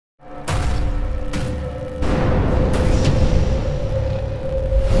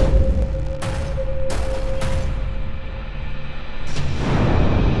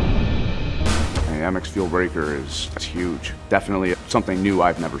MX fuel breaker is huge. Definitely something new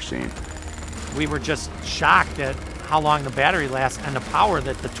I've never seen. We were just shocked at how long the battery lasts and the power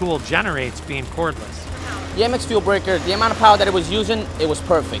that the tool generates being cordless. The MX fuel breaker, the amount of power that it was using, it was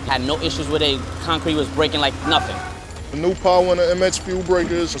perfect. Had no issues with it. Concrete was breaking like nothing. The new power in the MX fuel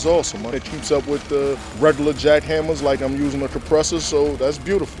breaker is awesome. It keeps up with the regular jackhammers like I'm using a compressor, so that's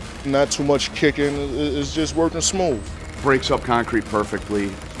beautiful. Not too much kicking, it's just working smooth. Breaks up concrete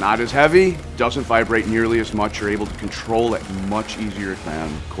perfectly. Not as heavy, doesn't vibrate nearly as much. You're able to control it much easier than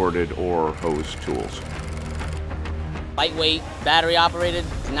corded or hose tools. Lightweight, battery operated,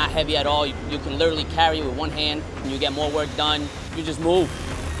 not heavy at all. You can literally carry it with one hand and you get more work done. You just move.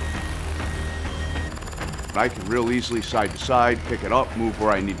 I can real easily side to side, pick it up, move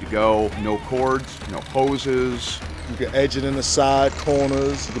where I need to go. No cords, no hoses. You can edge it in the side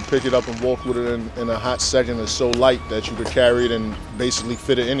corners. You can pick it up and walk with it in a hot second. It's so light that you can carry it and basically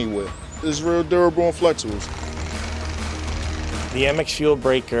fit it anywhere. It's real durable and flexible. The MX fuel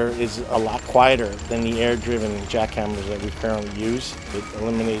breaker is a lot quieter than the air-driven jackhammers that we currently use. It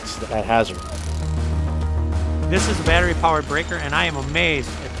eliminates that hazard. This is a battery-powered breaker, and I am amazed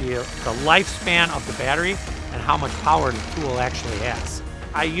at the lifespan of the battery and how much power the tool actually has.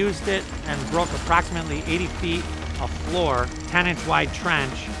 I used it and broke approximately 80 feet of floor, 10-inch wide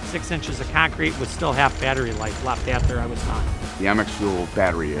trench, 6 inches of concrete with still half battery life left after I was done. The MX fuel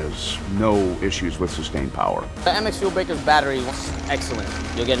battery has no issues with sustained power. The MX fuel breaker's battery was excellent.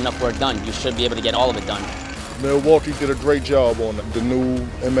 You'll get enough work done. You should be able to get all of it done. Milwaukee did a great job on the new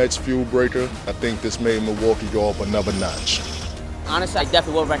MX fuel breaker. I think this made Milwaukee go up another notch. Honestly, I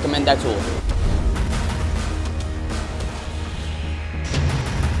definitely would recommend that tool.